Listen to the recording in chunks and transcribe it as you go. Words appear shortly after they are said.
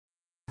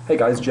Hey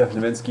guys, Jeff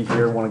Nowinski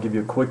here. I want to give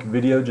you a quick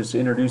video just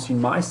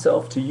introducing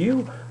myself to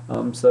you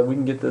so that we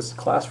can get this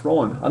class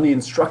rolling. I'm the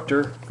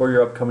instructor for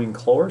your upcoming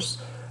course.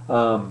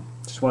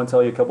 Just want to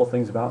tell you a couple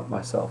things about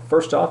myself.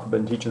 First off, I've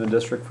been teaching the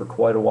district for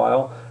quite a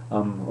while,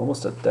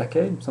 almost a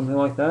decade, something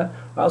like that.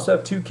 I also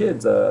have two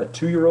kids, a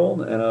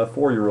 2-year-old and a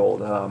 4-year-old.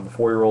 The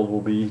 4-year-old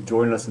will be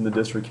joining us in the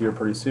district here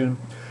pretty soon.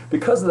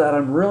 Because of that,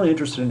 I'm really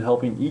interested in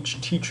helping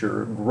each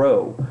teacher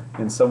grow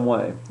in some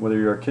way, whether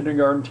you're a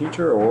kindergarten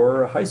teacher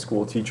or a high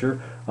school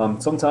teacher.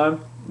 Sometime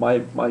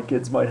my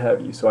kids might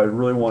have you, so I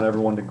really want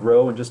everyone to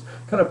grow and just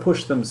kind of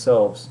push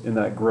themselves in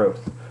that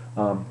growth.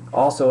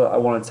 Also, I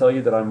want to tell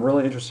you that I'm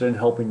really interested in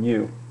helping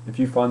you. If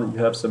you find that you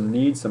have some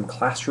needs, some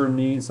classroom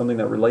needs, something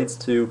that relates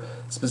to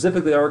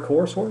specifically our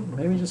course, or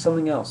maybe just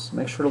something else,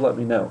 make sure to let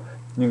me know.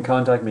 You can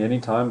contact me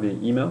anytime via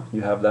email.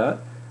 You have that.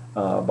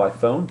 By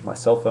phone. My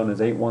cell phone is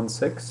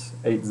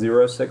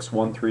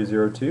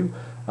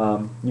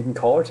 816-806-1302. You can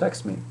call or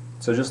text me.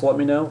 So just let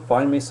me know.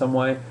 Find me some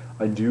way.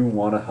 I do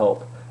want to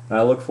help. And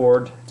I look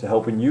forward to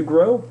helping you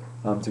grow,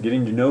 to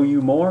getting to know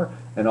you more,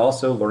 and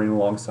also learning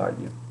alongside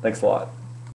you. Thanks a lot.